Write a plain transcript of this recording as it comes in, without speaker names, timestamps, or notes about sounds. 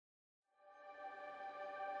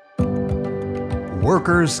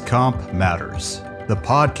Workers' Comp Matters, the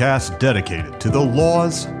podcast dedicated to the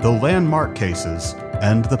laws, the landmark cases,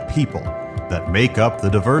 and the people that make up the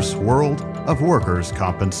diverse world of workers'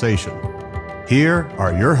 compensation. Here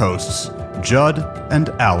are your hosts, Judd and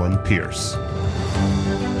Alan Pierce.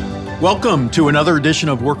 Welcome to another edition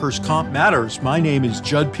of Workers' Comp Matters. My name is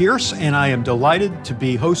Judd Pierce, and I am delighted to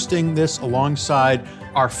be hosting this alongside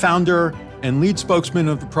our founder and lead spokesman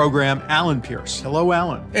of the program, Alan Pierce. Hello,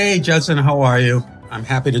 Alan. Hey, Judson, how are you? I'm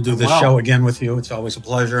happy to do this show again with you. It's always a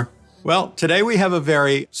pleasure. Well, today we have a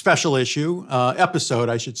very special episode,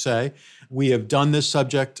 I should say. We have done this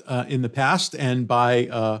subject in the past, and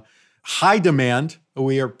by high demand,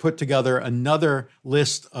 we have put together another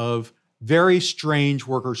list of very strange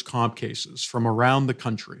workers' comp cases from around the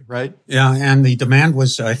country, right? Yeah, and the demand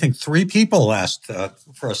was, I think, 3 people asked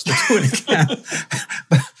for us to do it again.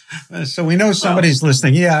 So we know somebody's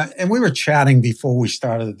listening. Yeah, and we were chatting before we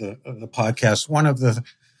started the podcast. One of the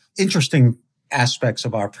interesting aspects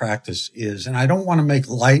of our practice is, and I don't want to make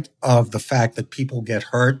light of the fact that people get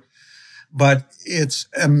hurt, but it's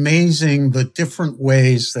amazing the different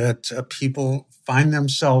ways that people find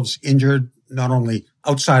themselves injured, not only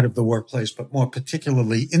outside of the workplace, but more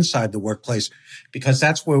particularly inside the workplace, because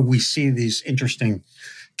that's where we see these interesting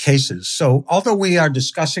cases. So although we are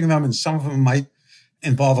discussing them and some of them might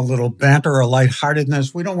involve a little banter or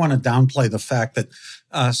lightheartedness, we don't want to downplay the fact that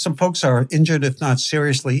some folks are injured, if not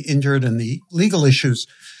seriously injured, and the legal issues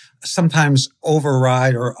sometimes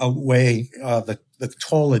override or outweigh the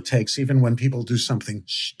toll it takes, even when people do something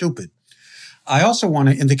stupid. I also want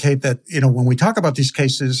to indicate that, when we talk about these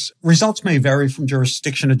cases, results may vary from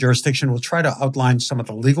jurisdiction to jurisdiction. We'll try to outline some of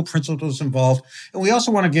the legal principles involved. And we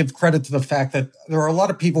also want to give credit to the fact that there are a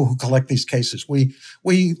lot of people who collect these cases. We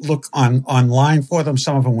look online for them.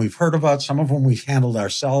 Some of them we've heard about. Some of them we've handled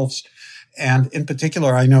ourselves. And in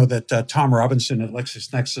particular, I know that Tom Robinson at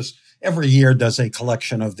LexisNexis every year does a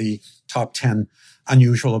collection of the top 10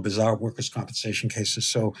 unusual or bizarre workers' compensation cases.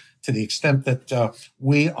 So to the extent that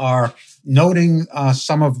we are noting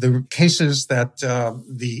some of the cases that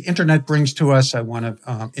the internet brings to us, I want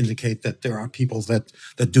to indicate that there are people that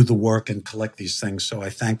do the work and collect these things. So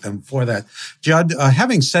I thank them for that. Judd,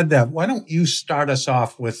 having said that, why don't you start us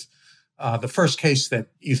off with the first case that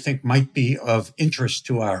you think might be of interest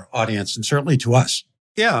to our audience and certainly to us?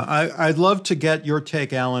 Yeah, I'd love to get your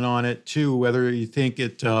take, Alan, on it too, whether you think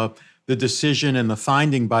the decision and the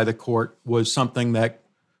finding by the court was something that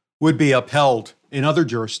would be upheld in other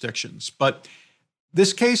jurisdictions. But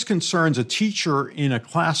this case concerns a teacher in a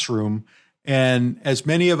classroom. And as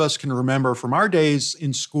many of us can remember from our days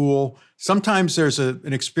in school, sometimes there's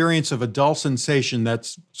an experience of a dull sensation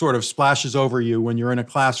that sort of splashes over you when you're in a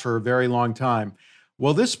class for a very long time.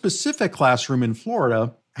 Well, this specific classroom in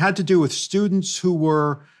Florida had to do with students who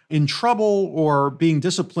were in trouble or being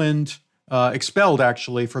disciplined, expelled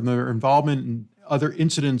actually from their involvement in other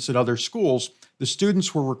incidents at other schools. The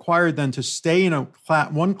students were required then to stay in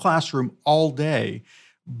one classroom all day,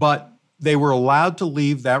 but they were allowed to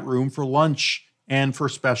leave that room for lunch and for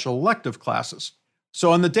special elective classes.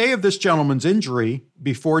 So on the day of this gentleman's injury,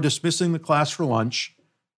 before dismissing the class for lunch,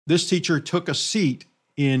 this teacher took a seat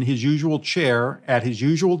in his usual chair at his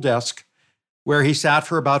usual desk, where he sat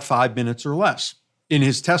for about 5 minutes or less. In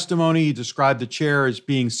his testimony, he described the chair as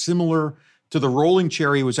being similar to the rolling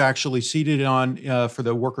chair he was actually seated on for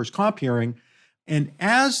the workers' comp hearing. And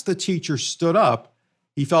as the teacher stood up,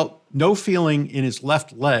 he felt no feeling in his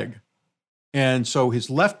left leg. And so his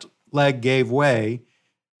left leg gave way,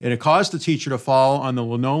 and it caused the teacher to fall on the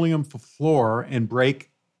linoleum floor and break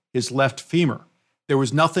his left femur. There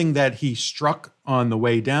was nothing that he struck on the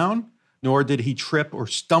way down, nor did he trip or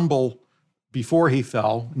stumble before he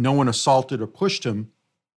fell. No one assaulted or pushed him.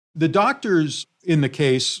 The doctors in the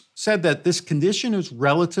case said that this condition is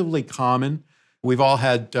relatively common. We've all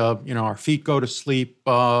had, our feet go to sleep,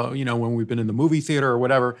 when we've been in the movie theater or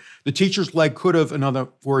whatever. The teacher's leg could have, in other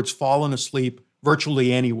words, fallen asleep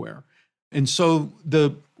virtually anywhere. And so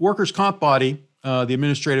the workers' comp body, the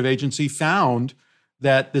administrative agency, found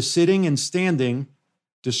that the sitting and standing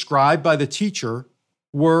described by the teacher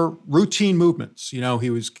were routine movements. He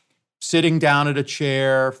was sitting down at a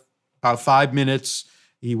chair about 5 minutes.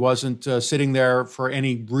 He wasn't sitting there for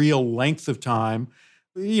any real length of time.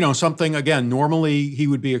 Something, again, normally he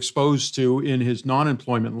would be exposed to in his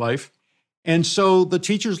non-employment life. And so the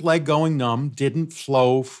teacher's leg going numb didn't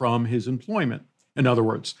flow from his employment, in other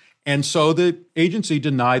words. And so the agency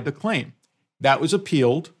denied the claim. That was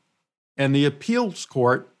appealed, and the appeals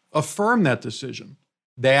court affirmed that decision.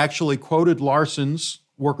 They actually quoted Larson's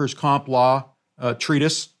workers' comp law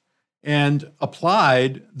treatise and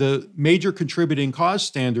applied the major contributing cause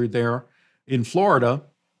standard there in Florida,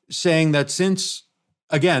 saying that since,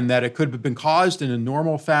 again, that it could have been caused in a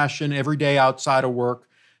normal fashion every day outside of work,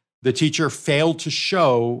 the teacher failed to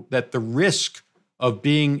show that the risk of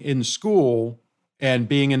being in school and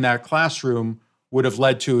being in that classroom would have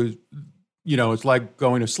led to, it's like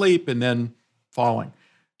going to sleep and then falling.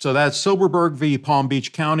 So that's Silberberg v. Palm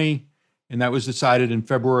Beach County, and that was decided in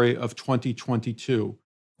February of 2022.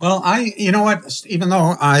 Well, you know what, even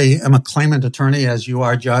though I am a claimant attorney, as you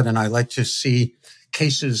are, Judd, and I like to see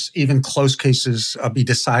cases, even close cases, be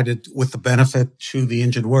decided with the benefit to the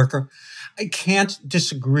injured worker, I can't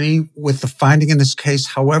disagree with the finding in this case.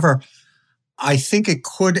 However, I think it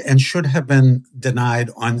could and should have been denied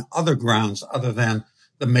on other grounds other than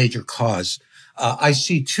the major cause. I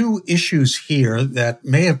see two issues here that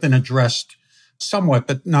may have been addressed somewhat,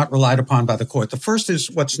 but not relied upon by the court. The first is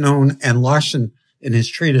what's known, and Larson in his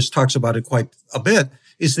treatise talks about it quite a bit,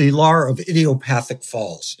 is the law of idiopathic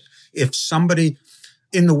falls. If somebody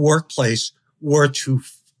in the workplace were to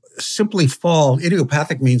simply fall,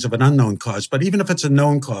 idiopathic means of an unknown cause, but even if it's a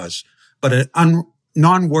known cause, but a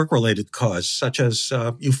non-work-related cause, such as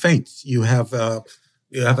you faint, you have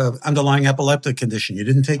an underlying epileptic condition, you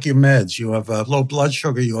didn't take your meds, you have low blood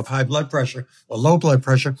sugar, you have high blood pressure or low blood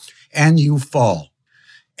pressure, and you fall,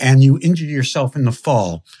 and you injure yourself in the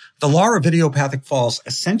fall. The law of idiopathic falls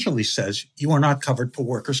essentially says you are not covered for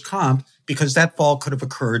workers' comp because that fall could have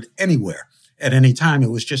occurred anywhere at any time.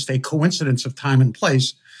 It was just a coincidence of time and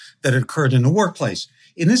place that it occurred in the workplace.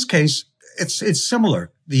 In this case, it's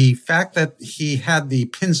similar. The fact that he had the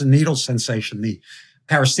pins and needles sensation, the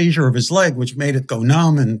paresthesia of his leg, which made it go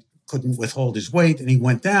numb and couldn't withhold his weight, and he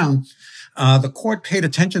went down. The court paid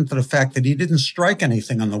attention to the fact that he didn't strike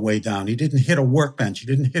anything on the way down. He didn't hit a workbench. He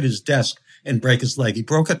didn't hit his desk and break his leg. He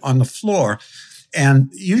broke it on the floor. And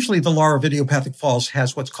usually the law of idiopathic falls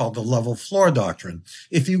has what's called the level floor doctrine.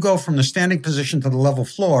 If you go from the standing position to the level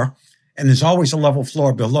floor, and there's always a level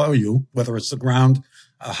floor below you, whether it's the ground,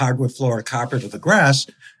 a hardwood floor, a carpet, or the grass,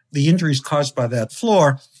 the injuries caused by that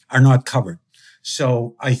floor are not covered.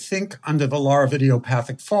 So I think under the law of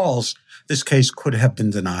idiopathic falls, this case could have been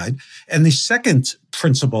denied. And the second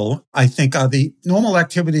principle, I think, are the normal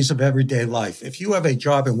activities of everyday life. If you have a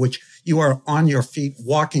job in which you are on your feet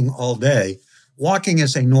walking all day, walking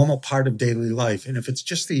is a normal part of daily life. And if it's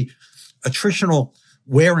just the attritional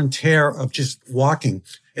wear and tear of just walking,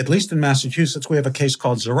 at least in Massachusetts, we have a case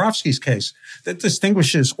called Zorofsky's case that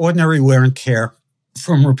distinguishes ordinary wear and tear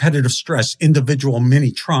from repetitive stress, individual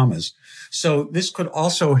mini traumas. So this could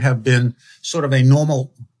also have been sort of a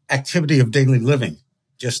normal activity of daily living,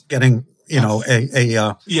 just getting,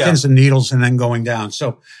 pins and needles and then going down.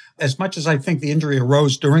 So as much as I think the injury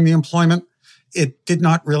arose during the employment, it did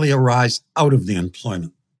not really arise out of the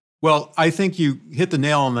employment. Well, I think you hit the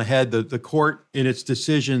nail on the head. The court in its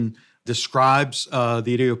decision describes the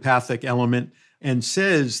idiopathic element and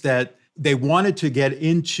says that they wanted to get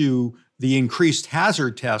into the increased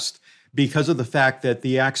hazard test because of the fact that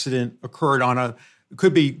the accident occurred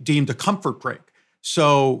could be deemed a comfort break.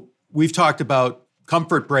 So we've talked about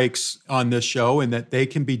comfort breaks on this show and that they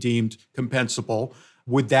can be deemed compensable.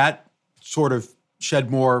 Would that sort of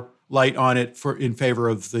shed more light on it in favor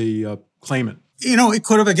of the claimant? It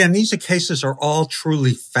could have. Again, these cases are all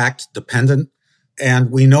truly fact dependent.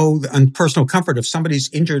 And we know on personal comfort, if somebody's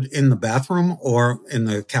injured in the bathroom or in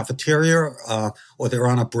the cafeteria, or they're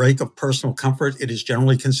on a break of personal comfort, it is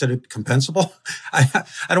generally considered compensable. I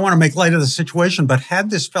don't want to make light of the situation, but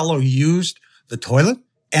had this fellow used the toilet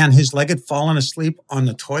and his leg had fallen asleep on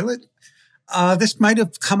the toilet, this might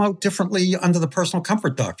have come out differently under the personal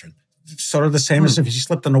comfort doctrine. Sort of the same as if he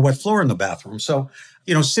slipped on a wet floor in the bathroom. So,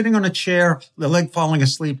 sitting on a chair, the leg falling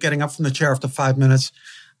asleep, getting up from the chair after 5 minutes,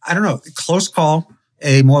 I don't know, close call.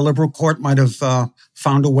 A more liberal court might have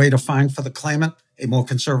found a way to find for the claimant. A more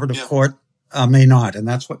conservative court may not. And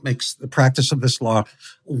that's what makes the practice of this law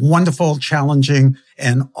wonderful, challenging,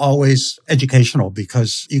 and always educational,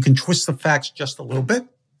 because you can twist the facts just a little bit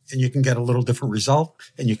and you can get a little different result.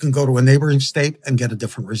 And you can go to a neighboring state and get a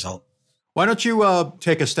different result. Why don't you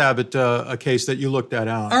take a stab at a case that you looked at,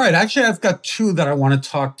 Alan? All right. Actually, I've got two that I want to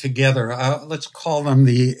talk together. Let's call them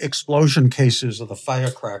the explosion cases or the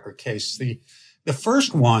firecracker case. The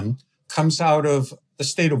first one comes out of the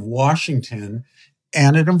state of Washington,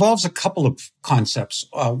 and it involves a couple of concepts.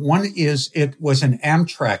 One is it was an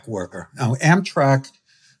Amtrak worker. Now, Amtrak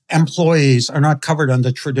employees are not covered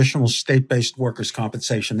under traditional state-based workers'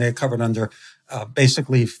 compensation. They're covered under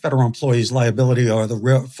basically federal employees' liability or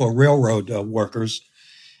for railroad workers.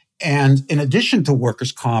 And in addition to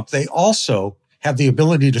workers' comp, they also have the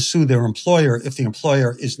ability to sue their employer if the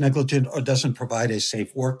employer is negligent or doesn't provide a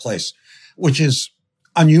safe workplace, which is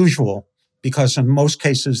unusual because in most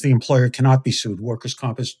cases, the employer cannot be sued. Workers'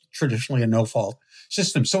 comp is traditionally a no-fault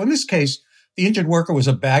system. So in this case, the injured worker was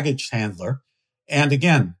a baggage handler. And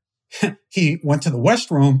again, he went to the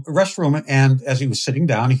restroom, and as he was sitting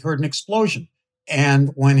down, he heard an explosion.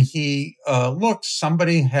 And when he looked,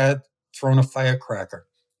 somebody had thrown a firecracker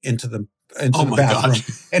into the bathroom. God.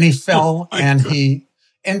 And he fell, and he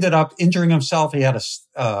ended up injuring himself. He had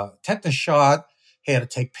a tetanus shot. He had to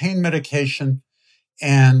take pain medication.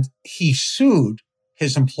 And he sued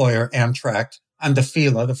his employer, Amtrak, under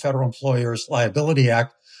FELA, the Federal Employers Liability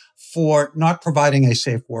Act, for not providing a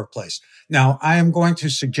safe workplace. Now, I am going to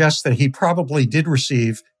suggest that he probably did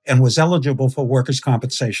receive and was eligible for workers'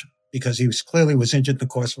 compensation because he clearly was injured in the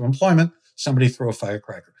course of employment. Somebody threw a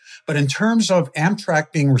firecracker. But in terms of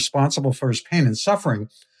Amtrak being responsible for his pain and suffering,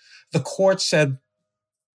 the court said,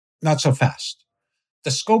 not so fast.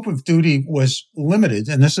 The scope of duty was limited,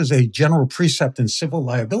 and this is a general precept in civil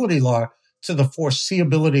liability law, to the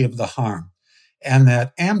foreseeability of the harm, and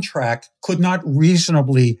that Amtrak could not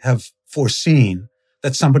reasonably have foreseen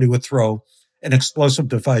that somebody would throw an explosive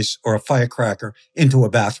device or a firecracker into a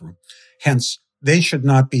bathroom. Hence, they should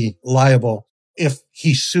not be liable. If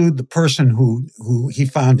he sued the person who he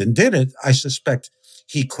found and did it, I suspect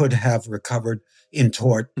he could have recovered in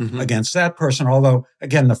tort against that person. Although,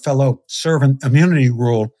 again, the fellow servant immunity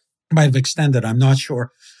rule might have extended. I'm not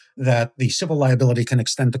sure that the civil liability can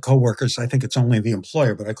extend to coworkers. I think it's only the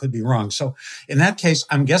employer, but I could be wrong. So in that case,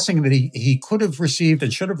 I'm guessing that he could have received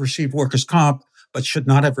and should have received workers' comp, but should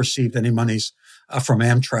not have received any monies from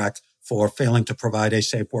Amtrak for failing to provide a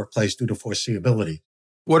safe workplace due to foreseeability.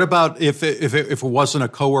 What about if it wasn't a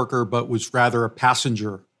coworker, but was rather a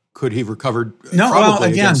passenger? Could he recovered? No, well,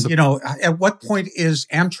 again, at what point is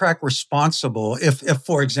Amtrak responsible if,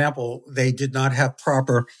 for example, they did not have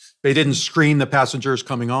they didn't screen the passengers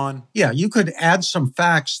coming on? Yeah, you could add some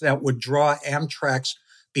facts that would draw Amtrak's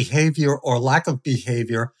behavior or lack of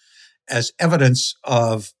behavior as evidence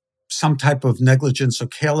of some type of negligence or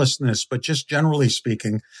carelessness. But just generally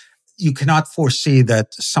speaking, you cannot foresee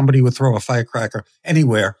that somebody would throw a firecracker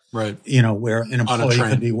anywhere, right? Where an employee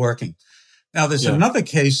could be working. Now, there's another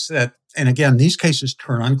case that, and again, these cases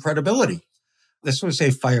turn on credibility. This was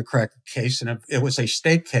a firecracker case, and it was a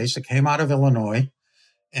state case. It came out of Illinois,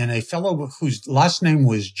 and a fellow whose last name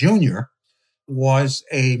was Junior was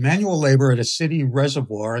a manual laborer at a city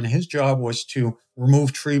reservoir, and his job was to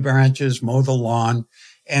remove tree branches, mow the lawn.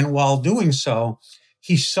 And while doing so,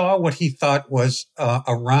 he saw what he thought was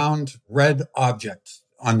a round red object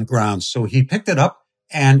on the ground. So he picked it up,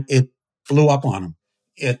 and it blew up on him.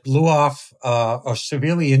 It blew off or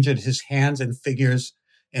severely injured his hands and fingers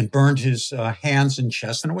and burned his hands and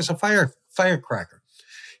chest, and it was a firecracker.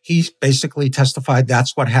 He basically testified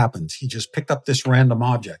that's what happened. He just picked up this random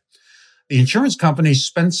object. The insurance company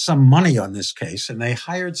spent some money on this case, and they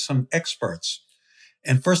hired some experts.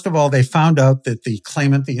 And first of all, they found out that the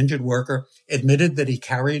claimant, the injured worker, admitted that he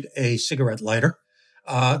carried a cigarette lighter,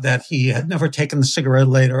 that he had never taken the cigarette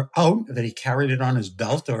lighter out, that he carried it on his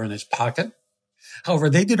belt or in his pocket. However,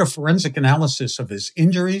 they did a forensic analysis of his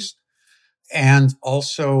injuries and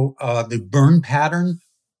also the burn pattern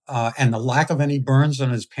and the lack of any burns on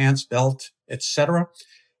his pants, belt, etc.,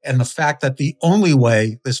 and the fact that the only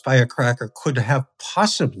way this firecracker could have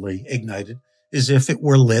possibly ignited is if it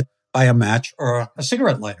were lit by a match or a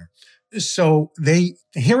cigarette lighter. So the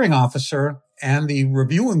hearing officer and the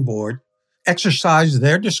reviewing board exercised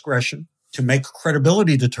their discretion to make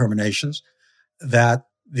credibility determinations that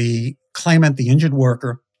the claimant, the injured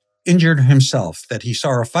worker, injured himself, that he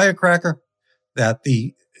saw a firecracker, that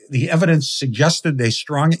the evidence suggested a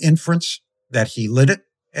strong inference that he lit it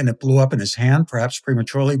and it blew up in his hand, perhaps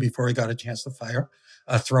prematurely before he got a chance to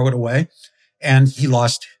throw it away. And he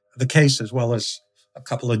lost the case as well as a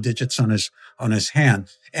couple of digits on his hand.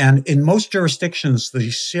 And in most jurisdictions,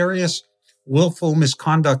 the serious willful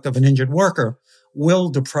misconduct of an injured worker will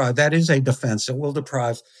deprive, that is a defense, it will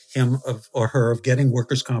deprive him of or her of getting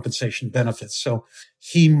workers' compensation benefits. So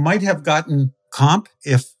he might have gotten comp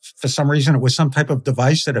if for some reason it was some type of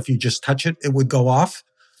device that if you just touch it, it would go off.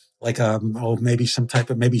 Like, maybe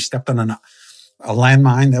maybe stepped on a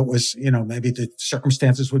landmine that was, maybe the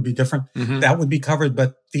circumstances would be different. Mm-hmm. That would be covered.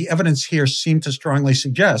 But the evidence here seemed to strongly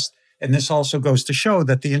suggest, and this also goes to show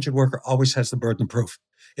that the injured worker always has the burden of proof.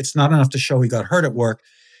 It's not enough to show he got hurt at work.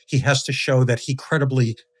 He has to show that he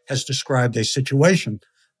credibly has described a situation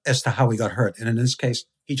as to how he got hurt. And in this case,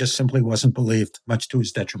 he just simply wasn't believed, much to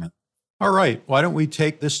his detriment. All right. Why don't we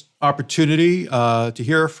take this opportunity to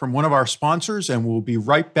hear from one of our sponsors, and we'll be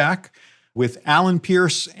right back with Alan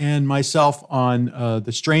Pierce and myself on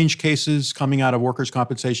the strange cases coming out of workers'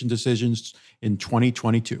 compensation decisions in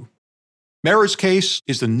 2022. Mara's Case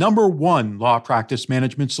is the #1 law practice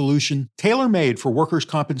management solution tailor-made for workers'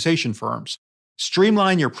 compensation firms.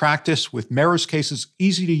 Streamline your practice with Mara's Case's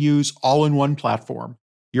easy-to-use all-in-one platform.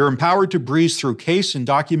 You're empowered to breeze through case and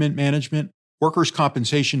document management, workers'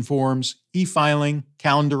 compensation forms, e-filing,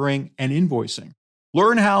 calendaring, and invoicing.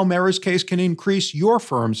 Learn how Mara's Case can increase your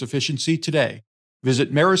firm's efficiency today.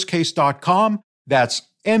 Visit meruscase.com. That's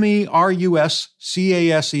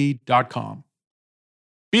MERUSCASE.com.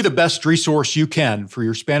 Be the best resource you can for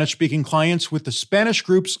your Spanish-speaking clients with the Spanish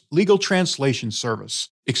Group's legal translation service.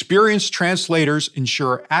 Experienced translators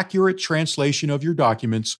ensure accurate translation of your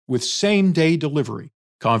documents with same-day delivery.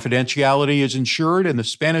 Confidentiality is ensured, and the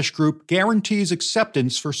Spanish Group guarantees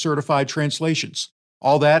acceptance for certified translations.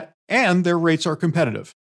 All that, and their rates are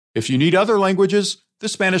competitive. If you need other languages, the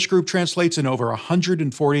Spanish Group translates in over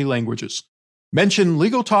 140 languages. Mention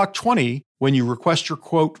Legal Talk 20 when you request your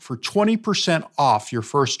quote for 20% off your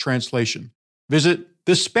first translation. Visit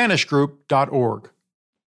thespanishgroup.org.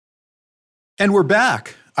 And we're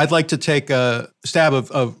back. I'd like to take a stab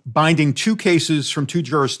of binding two cases from two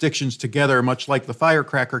jurisdictions together, much like the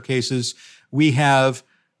firecracker cases. We have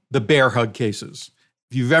the bear hug cases.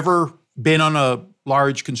 If you've ever been on a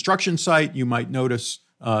large construction site, you might notice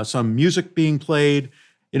some music being played.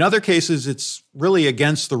 In other cases, it's really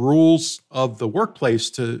against the rules of the workplace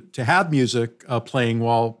to have music playing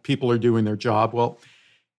while people are doing their job. Well,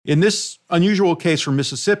 in this unusual case from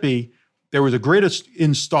Mississippi, there was a grid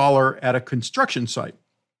installer at a construction site,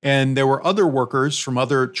 and there were other workers from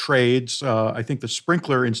other trades, I think the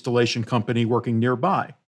sprinkler installation company working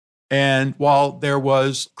nearby. And while there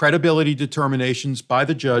was credibility determinations by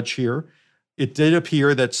the judge here, it did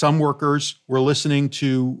appear that some workers were listening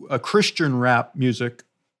to a Christian rap music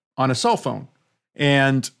on a cell phone.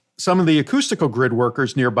 And some of the acoustical grid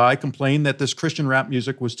workers nearby complained that this Christian rap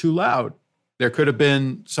music was too loud. There could have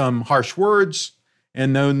been some harsh words,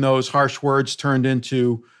 and then those harsh words turned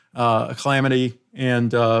into a calamity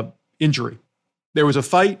and injury. There was a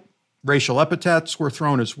fight. Racial epithets were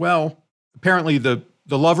thrown as well. Apparently, the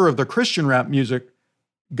lover of the Christian rap music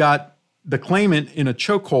got the claimant in a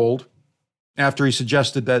chokehold after he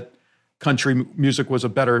suggested that country music was a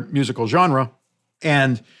better musical genre.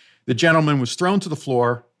 And the gentleman was thrown to the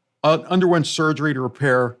floor, underwent surgery to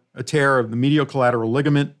repair a tear of the medial collateral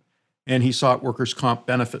ligament, and he sought workers' comp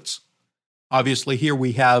benefits. Obviously, here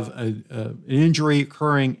we have an injury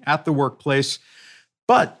occurring at the workplace,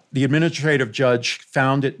 but the administrative judge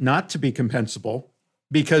found it not to be compensable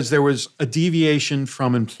because there was a deviation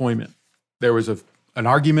from employment. There was an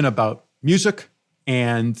argument about music,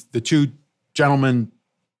 and the two gentlemen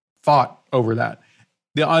fought over that.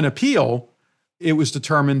 On appeal, it was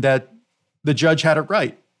determined that the judge had it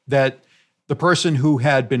right, that the person who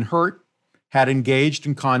had been hurt had engaged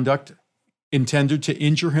in conduct intended to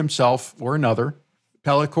injure himself or another.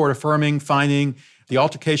 Appellate court affirming, finding the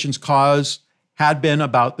altercation's cause had been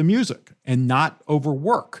about the music and not over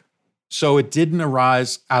work. So it didn't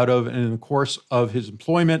arise out of and in the course of his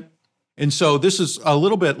employment. And so this is a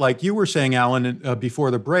little bit like you were saying, Alan, before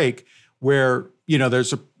the break, where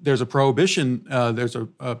there's a prohibition, there's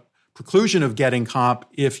a preclusion of getting comp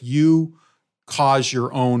if you cause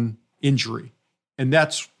your own injury. And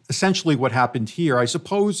that's essentially what happened here. I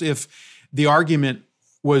suppose if the argument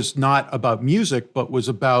was not about music, but was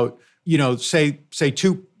about, say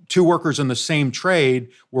two workers in the same trade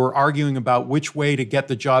were arguing about which way to get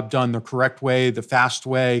the job done, the correct way, the fast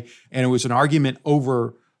way, and it was an argument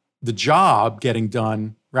over the job getting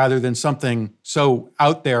done rather than something so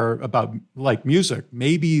out there about like music,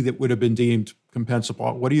 maybe that would have been deemed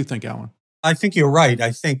compensable. What do you think, Alan? I think you're right.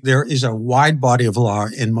 I think there is a wide body of law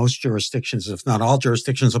in most jurisdictions, if not all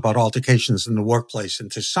jurisdictions, about altercations in the workplace. And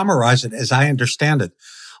to summarize it, as I understand it,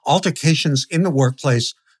 altercations in the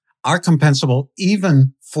workplace are compensable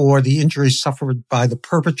even for the injuries suffered by the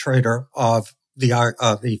perpetrator of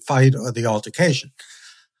the fight or the altercation.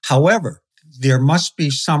 However, there must be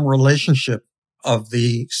some relationship of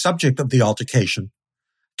the subject of the altercation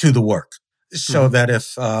to the work. So that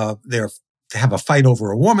if they're to have a fight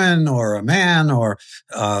over a woman or a man or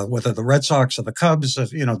whether the Red Sox or the Cubs,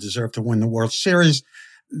 deserve to win the World Series,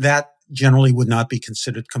 that generally would not be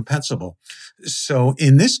considered compensable. So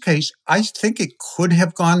in this case, I think it could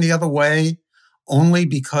have gone the other way only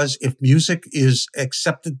because if music is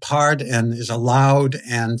accepted part and is allowed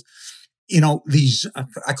and,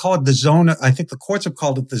 I call it the zone, I think the courts have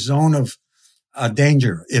called it the zone of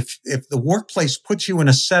danger. If the workplace puts you in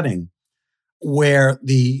a setting where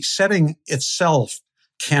the setting itself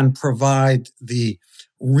can provide the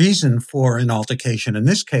reason for an altercation. In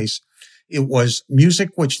this case, it was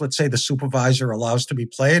music, which let's say the supervisor allows to be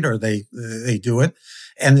played or they do it,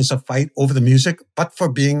 and there's a fight over the music, but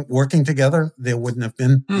for working together, there wouldn't have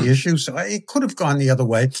been the issue. So it could have gone the other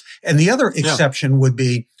way. And the other exception would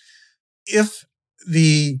be if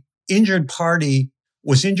the injured party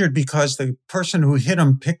was injured because the person who hit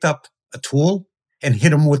him picked up a tool and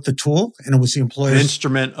hit him with the tool, and it was the employer's an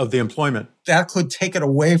instrument of the employment. That could take it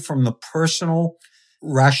away from the personal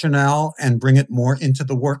rationale and bring it more into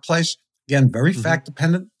the workplace. Again, very fact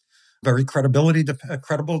dependent, very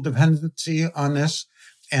credible dependency on this.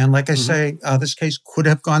 And like I say, this case could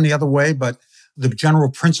have gone the other way, but the general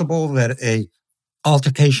principle that a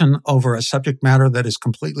altercation over a subject matter that is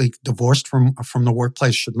completely divorced from the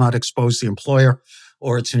workplace should not expose the employer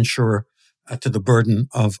or its insurer to the burden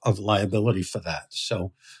of liability for that.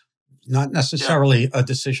 So not necessarily a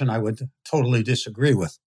decision I would totally disagree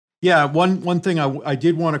with. Yeah, one thing I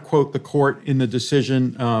did want to quote the court in the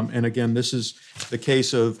decision, and again, this is the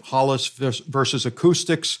case of Hollis versus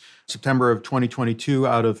Acoustics, September of 2022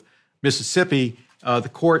 out of Mississippi.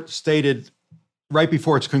 The court stated right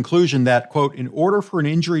before its conclusion that, quote, in order for an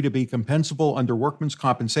injury to be compensable under Workmen's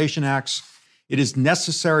Compensation Acts, it is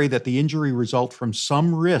necessary that the injury result from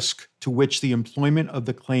some risk to which the employment of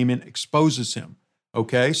the claimant exposes him.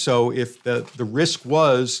 Okay, so if the risk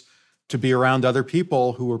was to be around other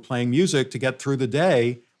people who were playing music to get through the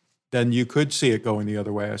day, then you could see it going the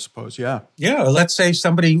other way, I suppose. Yeah. Yeah. Let's say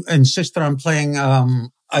somebody insisted on playing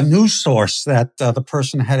a news source that the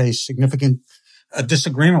person had a significant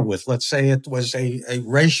disagreement with. Let's say it was a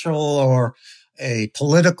racial or a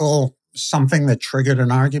political something that triggered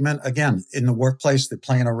an argument. Again, in the workplace, they're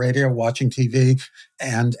playing a radio, watching TV,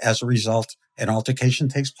 and as a result, an altercation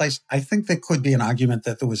takes place. I think there could be an argument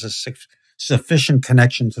that there was a sufficient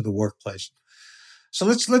connection to the workplace. So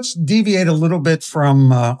let's deviate a little bit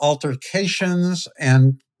from altercations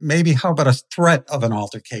and maybe how about a threat of an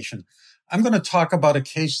altercation? I'm going to talk about a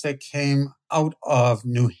case that came out of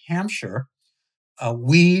New Hampshire,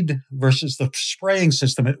 weed versus the spraying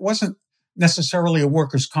system. It wasn't necessarily a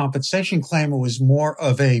workers' compensation claim. It was more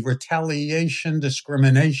of a retaliation,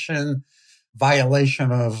 discrimination,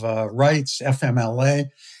 violation of rights, FMLA.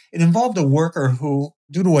 It involved a worker who,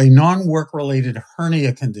 due to a non-work-related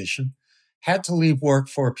hernia condition, had to leave work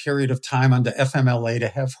for a period of time under FMLA to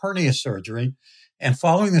have hernia surgery. And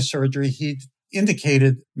following the surgery, he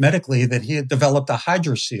indicated medically that he had developed a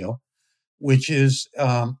hydrocele, which is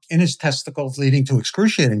in his testicles, leading to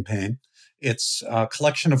excruciating pain. It's a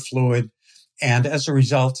collection of fluid. And as a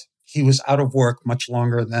result, he was out of work much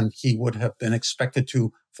longer than he would have been expected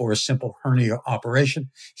to for a simple hernia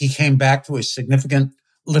operation. He came back to a significant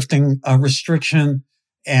lifting restriction,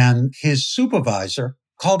 and his supervisor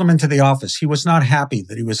called him into the office. He was not happy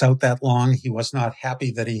that he was out that long. He was not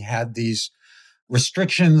happy that he had these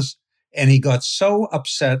restrictions. And he got so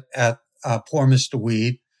upset at poor Mr.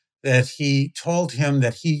 Weed that he told him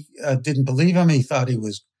that he didn't believe him. He thought he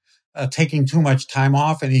was taking too much time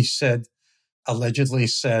off. And he allegedly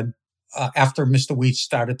said, after Mr. Weed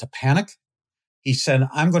started to panic, he said,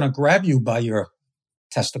 I'm going to grab you by your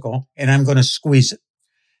testicle and I'm going to squeeze it.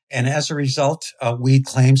 And as a result, Weed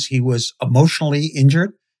claims he was emotionally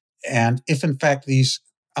injured. And if in fact these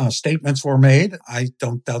statements were made, I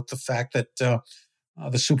don't doubt the fact that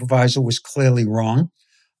the supervisor was clearly wrong.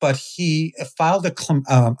 But he filed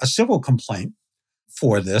a civil complaint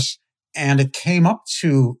for this, and it came up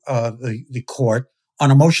to the court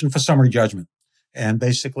on a motion for summary judgment. And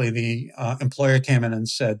basically the employer came in and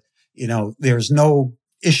said, there's no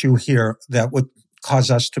issue here that would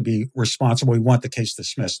cause us to be responsible. We want the case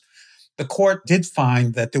dismissed. The court did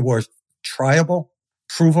find that there were triable,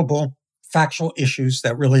 provable, factual issues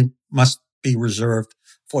that really must be reserved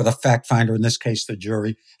for the fact finder, in this case, the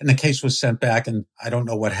jury. And the case was sent back, and I don't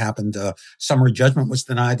know what happened. Summary judgment was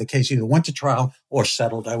denied. The case either went to trial or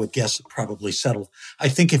settled. I would guess it probably settled. I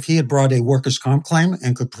think if he had brought a workers' comp claim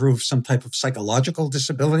and could prove some type of psychological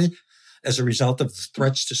disability as a result of the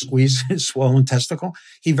threats to squeeze his swollen testicle,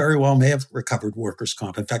 he very well may have recovered workers'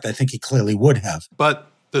 comp. In fact, I think he clearly would have. But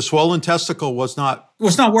the swollen testicle was not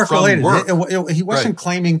work-related. Work. He wasn't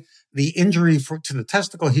claiming the injury to the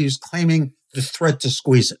testicle. He was claiming the threat to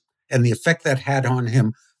squeeze it and the effect that had on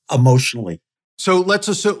him emotionally. So let's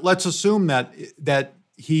assume that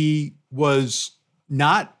he was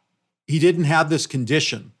not, he didn't have this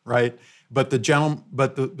condition, right? But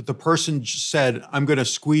the person said, "I'm going to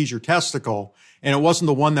squeeze your testicle," and it wasn't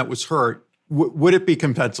the one that was hurt. Would it be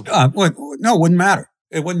compensable? No, it wouldn't matter.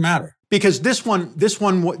 It wouldn't matter because this one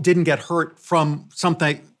didn't get hurt from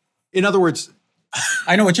something. In other words,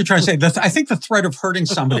 I know what you're trying to say. I think the threat of hurting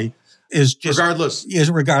somebody is just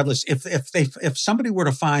regardless. If somebody were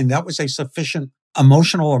to find that was a sufficient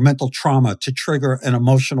emotional or mental trauma to trigger an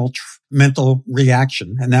emotional mental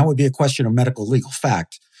reaction, and that would be a question of medical legal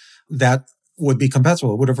fact, that would be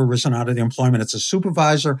compensable. It would have arisen out of the employment. It's a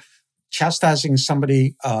supervisor chastising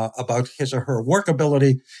somebody about his or her work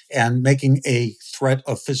ability and making a threat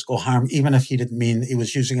of physical harm, even if he didn't mean he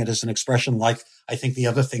was using it as an expression. Like, I think the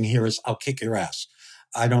other thing here is, I'll kick your ass.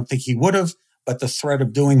 I don't think he would have, but the threat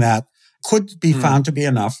of doing that could be found to be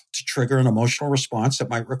enough to trigger an emotional response that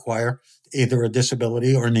might require either a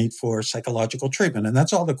disability or a need for psychological treatment. And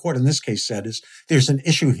that's all the court in this case said, is there's an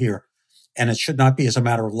issue here, and it should not be as a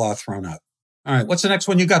matter of law thrown out. All right, what's the next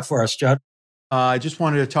one you got for us, Judd? I just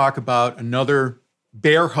wanted to talk about another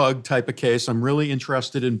bear hug type of case. I'm really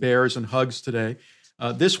interested in bears and hugs today.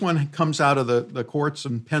 This one comes out of the courts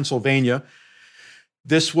in Pennsylvania.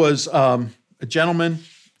 This was a gentleman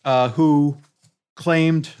who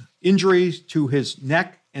claimed injuries to his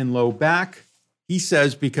neck and low back. He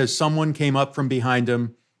says because someone came up from behind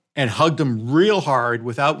him and hugged him real hard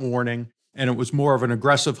without warning, and it was more of an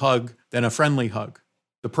aggressive hug than a friendly hug.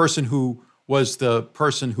 The person who was the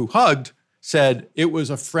person who hugged said it was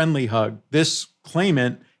a friendly hug. This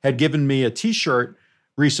claimant had given me a T-shirt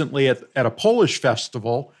recently at a Polish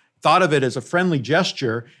festival, thought of it as a friendly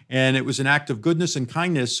gesture, and it was an act of goodness and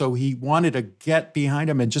kindness, so he wanted to get behind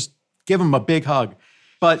him and just give him a big hug.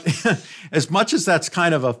 But as much as that's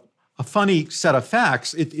kind of a funny set of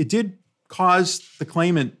facts, it did cause the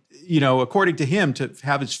claimant, according to him, to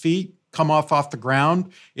have his feet come off the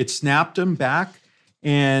ground. It snapped him back.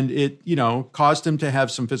 And it, caused him to have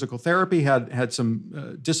some physical therapy, had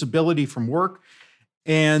some disability from work.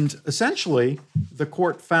 And essentially, the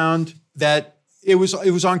court found that it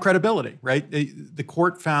was on credibility, right? The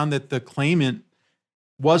court found that the claimant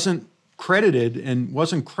wasn't credited and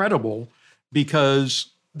wasn't credible because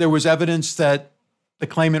there was evidence that the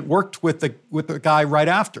claimant worked with the guy right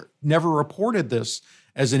after, never reported this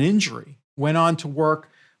as an injury, went on to work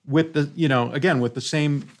with with the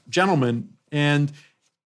same gentleman, and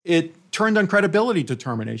it turned on credibility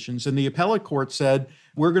determinations, and the appellate court said,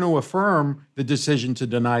 we're going to affirm the decision to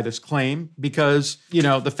deny this claim because,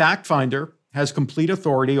 the fact finder has complete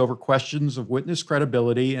authority over questions of witness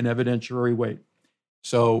credibility and evidentiary weight.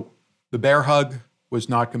 So the bear hug was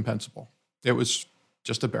not compensable. It was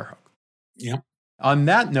just a bear hug. Yeah. On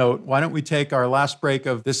that note, why don't we take our last break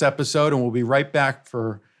of this episode, and we'll be right back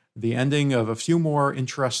for the ending of a few more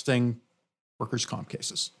interesting workers' comp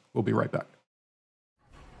cases. We'll be right back.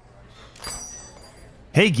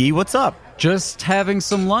 Hey, Guy, what's up? Just having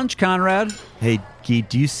some lunch, Conrad. Hey, Guy,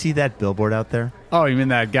 do you see that billboard out there? Oh, you mean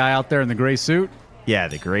that guy out there in the gray suit? Yeah,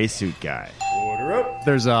 the gray suit guy. Order up.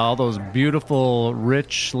 There's all those beautiful,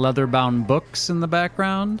 rich, leather-bound books in the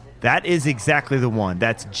background. That is exactly the one.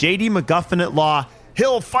 That's J.D. McGuffin at law.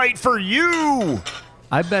 He'll fight for you!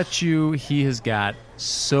 I bet you he has got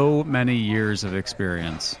so many years of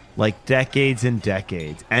experience. Like decades and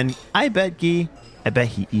decades. And I bet he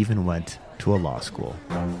even went to a law school.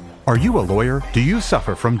 Are you a lawyer? Do you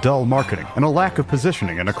suffer from dull marketing and a lack of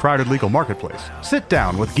positioning in a crowded legal marketplace? Sit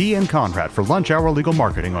down with Guy and Conrad for Lunch Hour Legal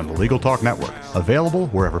Marketing on the Legal Talk Network. Available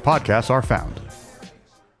wherever podcasts are found.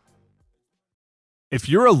 If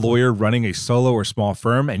you're a lawyer running a solo or small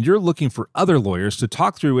firm and you're looking for other lawyers to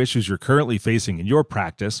talk through issues you're currently facing in your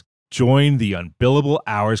practice, join the Unbillable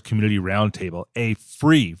Hours Community Roundtable, a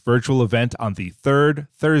free virtual event on the third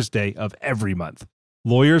Thursday of every month.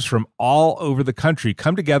 Lawyers from all over the country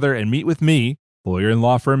come together and meet with me, lawyer and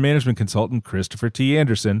law firm management consultant Christopher T.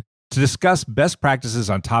 Anderson, to discuss best practices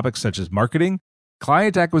on topics such as marketing,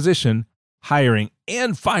 client acquisition, hiring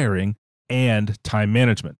and firing, and time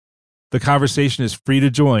management. The conversation is free to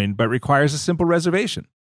join, but requires a simple reservation.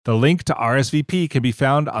 The link to RSVP can be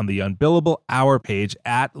found on the Unbillable Hour page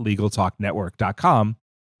at LegalTalkNetwork.com.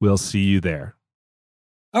 We'll see you there.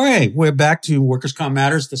 All right, we're back to Workers' Comp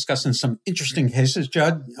Matters, discussing some interesting cases.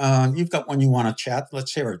 Judd, you've got one you want to chat.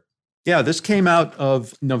 Let's hear it. Yeah, this came out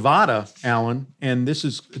of Nevada, Alan, and this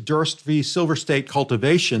is Durst v. Silver State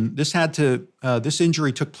Cultivation. This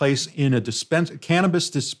injury took place in a cannabis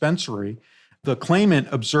dispensary. The claimant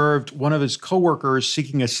observed one of his coworkers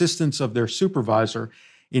seeking assistance of their supervisor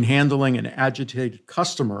in handling an agitated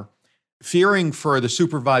customer. Fearing for the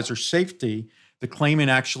supervisor's safety, the claimant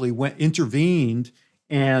actually intervened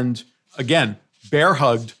and, again, bear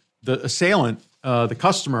hugged the assailant, the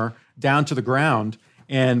customer, down to the ground.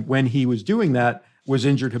 And when he was doing that, was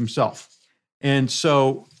injured himself. And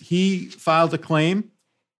so he filed a claim,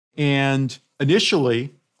 and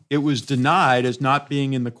initially it was denied as not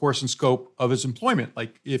being in the course and scope of his employment.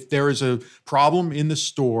 Like, if there is a problem in the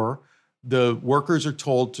store the workers are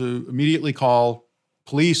told to immediately call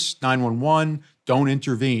police, 911, don't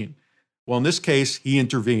intervene. Well, in this case, he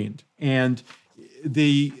intervened. And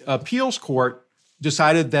the appeals court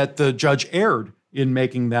decided that the judge erred in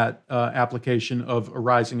making that application of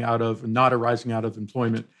arising out of and not arising out of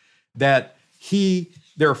employment, that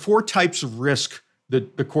there are 4 types of risk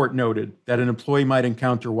that the court noted that an employee might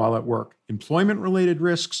encounter while at work: employment-related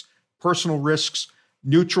risks, personal risks,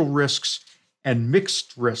 neutral risks, and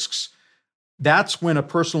mixed risks. That's when a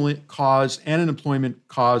personal cause and an employment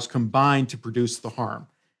cause combine to produce the harm.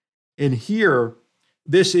 And here,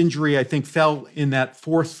 this injury, I think, fell in that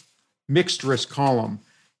 4th mixed risk column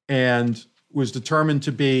and was determined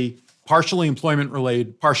to be partially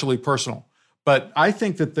employment-related, partially personal. But I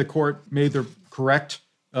think that the court made the correct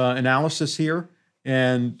analysis here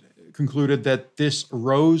and concluded that this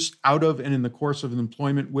arose out of and in the course of an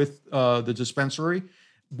employment with the dispensary.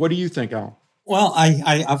 What do you think, Al? Well,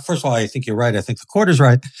 I first of all, I think you're right. I think the court is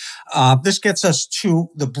right. This gets us to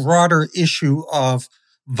the broader issue of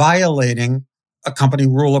violating a company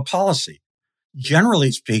rule or policy,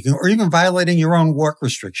 generally speaking, or even violating your own work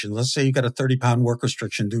restriction. Let's say you got a 30-pound work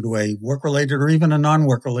restriction due to a work-related or even a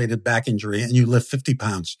non-work-related back injury, and you lift 50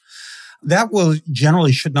 pounds. That will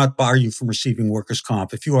generally should not bar you from receiving workers'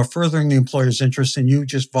 comp. If you are furthering the employer's interest and you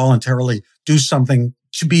just voluntarily do something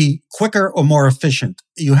to be quicker or more efficient,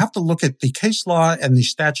 you have to look at the case law and the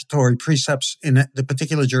statutory precepts in the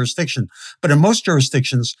particular jurisdiction. But in most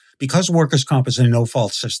jurisdictions, because workers' comp is a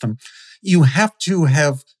no-fault system, you have to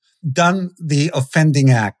have done the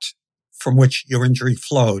offending act from which your injury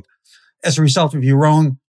flowed as a result of your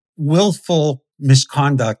own willful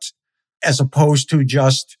misconduct, as opposed to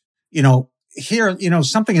just, here,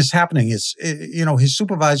 something is happening. His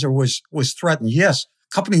supervisor was threatened. Yes,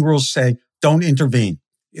 company rules say don't intervene.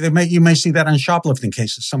 You may see that on shoplifting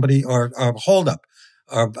cases, somebody or a holdup,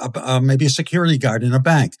 or maybe a security guard in a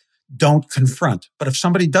bank. Don't confront. But if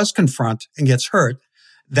somebody does confront and gets hurt,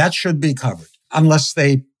 that should be covered, unless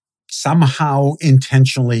they somehow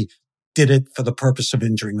intentionally did it for the purpose of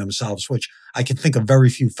injuring themselves, which I can think of very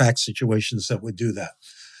few fact situations that would do that.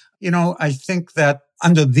 I think that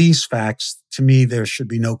under these facts, to me, there should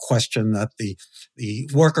be no question that the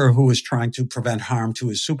worker who is trying to prevent harm to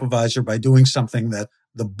his supervisor by doing something that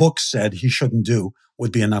the book said he shouldn't do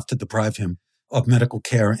would be enough to deprive him of medical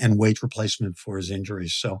care and wage replacement for his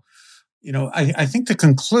injuries. So, I think to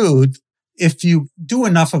conclude, if you do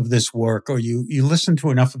enough of this work, or you listen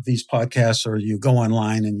to enough of these podcasts, or you go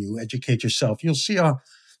online and you educate yourself, you'll see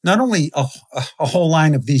not only a whole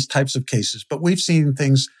line of these types of cases, but we've seen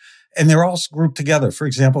things, and they're all grouped together. For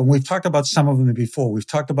example, and we've talked about some of them before. We've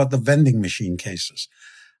talked about the vending machine cases.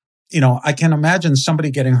 I can imagine somebody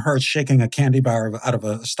getting hurt shaking a candy bar out of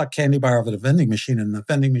a stuck candy bar over the vending machine and the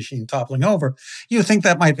vending machine toppling over. You think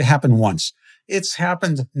that might happen once. It's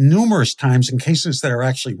happened numerous times in cases that are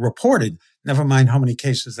actually reported, never mind how many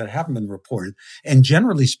cases that haven't been reported. And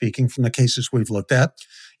generally speaking, from the cases we've looked at,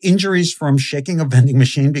 injuries from shaking a vending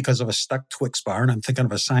machine because of a stuck Twix bar, and I'm thinking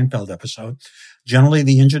of a Seinfeld episode, generally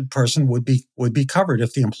the injured person would be covered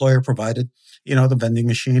if the employer provided, the vending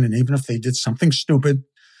machine. And even if they did something stupid,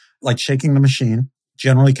 like shaking the machine,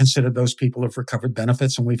 generally considered those people have recovered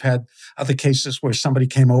benefits. And we've had other cases where somebody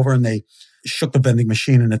came over and they shook the vending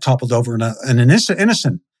machine and it toppled over an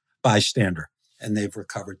innocent bystander, and they've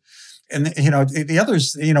recovered. And, the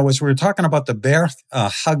others, as we were talking about the bear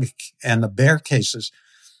hug and the bear cases,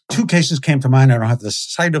 2 cases came to mind. I don't have the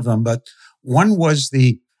site of them, but one was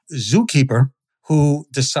the zookeeper who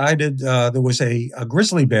decided there was a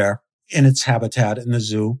grizzly bear in its habitat in the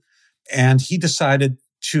zoo, and he decided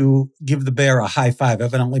to give the bear a high five.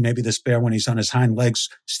 Evidently, maybe this bear, when he's on his hind legs,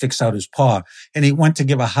 sticks out his paw. And he went to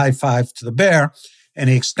give a high five to the bear, and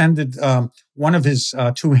he extended one of his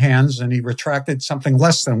 2 hands, and he retracted something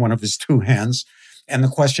less than one of his 2 hands. And the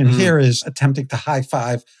question here is attempting to high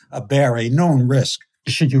five a bear, a known risk.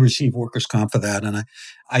 Should you receive workers' comp for that? And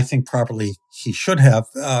I think properly he should have.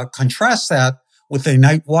 Contrast that with a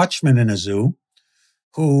night watchman in a zoo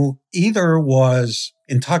who either was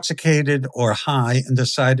intoxicated or high and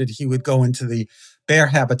decided he would go into the bear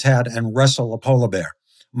habitat and wrestle a polar bear,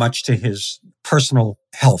 much to his personal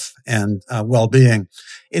health and well-being.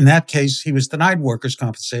 In that case, he was denied workers'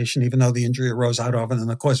 compensation, even though the injury arose out of and in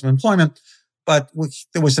the course of employment. But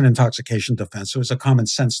there was an intoxication defense. It was a common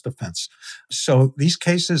sense defense. So these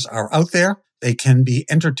cases are out there. They can be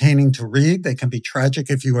entertaining to read. They can be tragic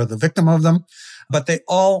if you are the victim of them. But they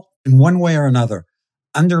all, in one way or another,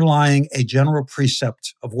 underlying a general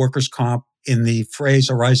precept of workers' comp in the phrase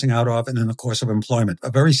arising out of and in the course of employment.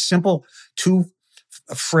 A very simple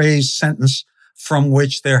 2-phrase sentence from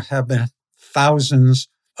which there have been thousands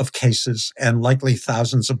of cases and likely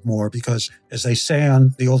thousands of more because, as they say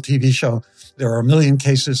on the old TV show, there are 1 million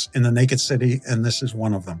cases in the naked city, and this is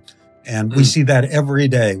one of them. And we see that every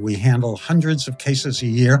day. We handle hundreds of cases a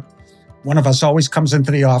year. One of us always comes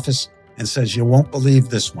into the office and says, you won't believe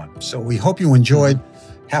this one. So we hope you enjoyed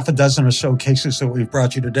half a dozen or so cases that we've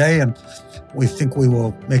brought you today. And we think we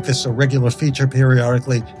will make this a regular feature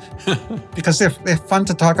periodically because they're fun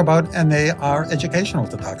to talk about and they are educational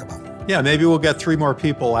to talk about. Yeah, maybe we'll get 3 more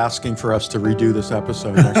people asking for us to redo this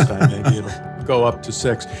episode next time. Maybe it'll go up to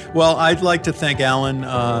 6. Well, I'd like to thank Alan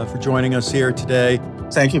for joining us here today.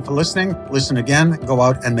 Thank you for listening. Listen again. Go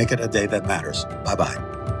out and make it a day that matters. Bye-bye.